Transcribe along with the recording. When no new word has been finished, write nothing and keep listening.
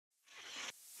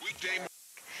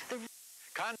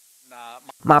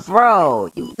My bro,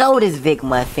 you know this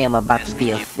VickMontFIlms about to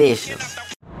be official.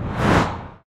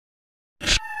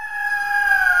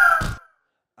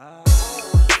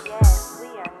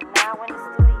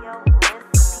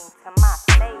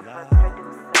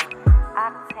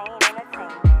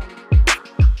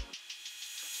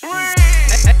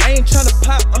 I ain't tryna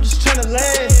pop, I'm just tryna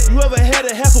last. You ever had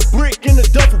a half a brick in the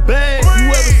duffel bag? You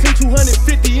ever seen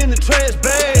 250 in the trash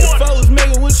bag? If I was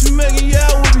making what you making, yeah,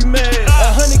 I would be mad.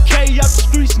 100K out the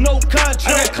streets, no contract.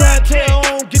 I got clientele,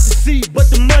 I don't get to see, but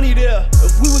the money there.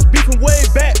 If we was beefing way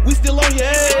back, we still on your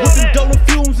ass. Whipping dope and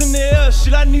fumes in the air,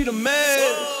 shit, I need a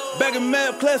mask. Back in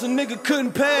math class, a nigga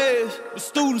couldn't pass. The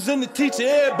students and the teacher,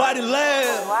 everybody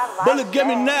laugh. But look at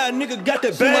me now, nigga got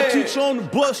that bag. See my teacher on the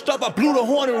bus stop, I blew the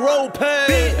horn and rolled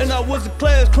past. And I was a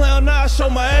class clown, now I show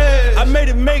my ass. I made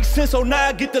it make sense, so now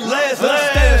I get the last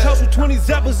laugh. House with 20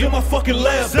 zappers in my fucking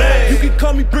lab bag. You can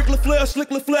call me Brick LaFleur, Slick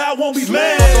LaFleur, I won't be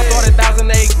mad.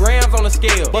 40,008 grams on the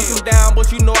scale. Bust them down,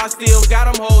 but you know I still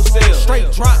got them wholesale.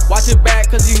 Straight drop, watch it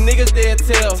back, cause these niggas they'll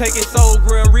tell. Taking Soul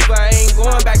Grill Reaper, I ain't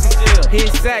going back to jail.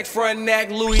 Hit sacks, front neck,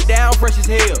 Louis down, fresh as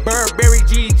hell. Burberry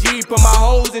GG, put my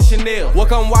hoes in Chanel. What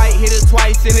come white, hit it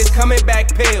twice, and it's coming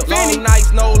back pale. Long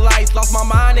nights, no lights, lost my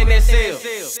mind in that cell.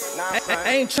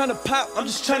 I ain't tryna pop, I'm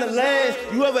just tryna last.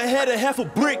 You ever had a half a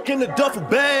brick in the duffel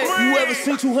bag? You ever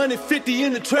seen 250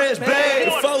 in the trash bag?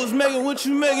 If I was making what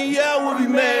you making, yeah, I would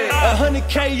be mad.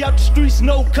 100K out the streets,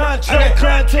 no contract. I got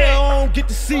clientele, I don't get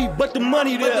to see, but the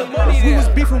money there. If we was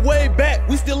beefing way back,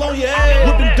 we still on your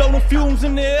ass. Whipping dope and fumes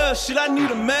in the air, shit, I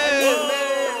need a man.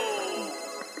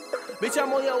 Bitch,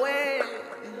 I'm on your ass.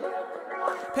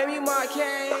 Pay me my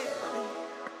cash.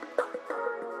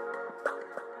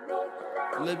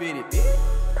 Little bitty bitch.